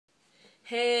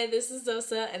Hey, this is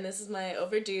Zosa, and this is my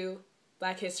overdue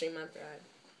Black History Month ride.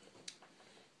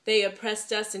 They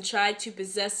oppressed us and tried to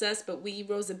possess us, but we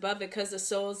rose above it because the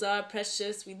souls are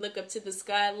precious. We look up to the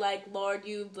sky like, Lord,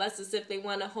 you bless us. If they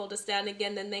want to hold us down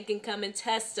again, then they can come and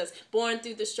test us. Born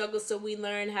through the struggle, so we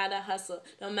learn how to hustle.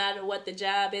 No matter what the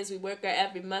job is, we work our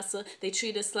every muscle. They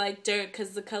treat us like dirt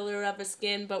because the color of our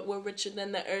skin, but we're richer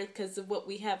than the earth because of what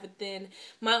we have within.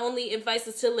 My only advice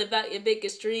is to live out your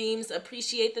biggest dreams.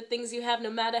 Appreciate the things you have,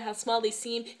 no matter how small they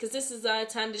seem, because this is our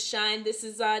time to shine. This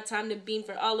is our time to beam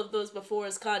for all of those before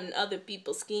us caught in other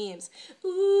people's schemes.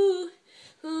 Ooh,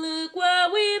 look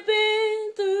what we've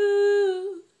been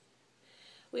through.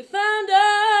 We found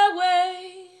our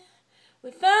way.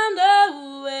 We found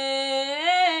our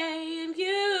way. And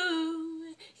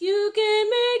you can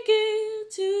make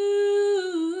it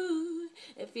too.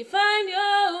 If you find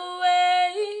your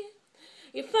way,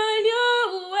 you find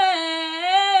your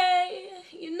way.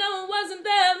 You know it wasn't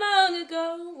that long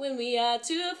ago when we had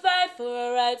to fight for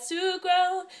our right to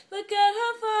grow. Look at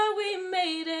how far we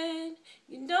made it.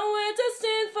 You know we're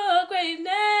destined for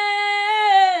greatness.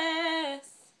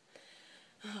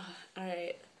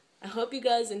 Alright, I hope you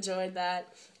guys enjoyed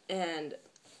that. And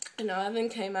I know I haven't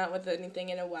came out with anything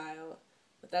in a while,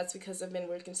 but that's because I've been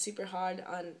working super hard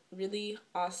on really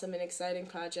awesome and exciting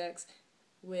projects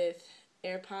with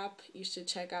Airpop. You should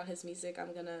check out his music.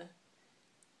 I'm gonna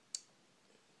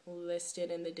list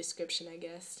it in the description, I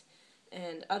guess,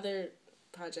 and other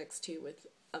projects too with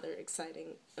other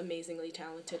exciting, amazingly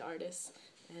talented artists.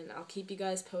 And I'll keep you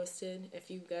guys posted. If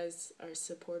you guys are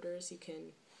supporters, you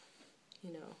can,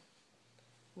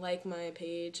 like my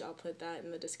page. I'll put that in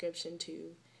the description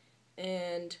too.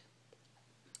 And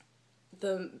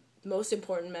the most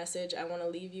important message I want to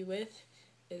leave you with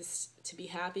is to be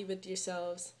happy with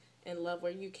yourselves and love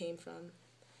where you came from.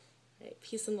 All right,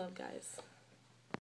 peace and love, guys.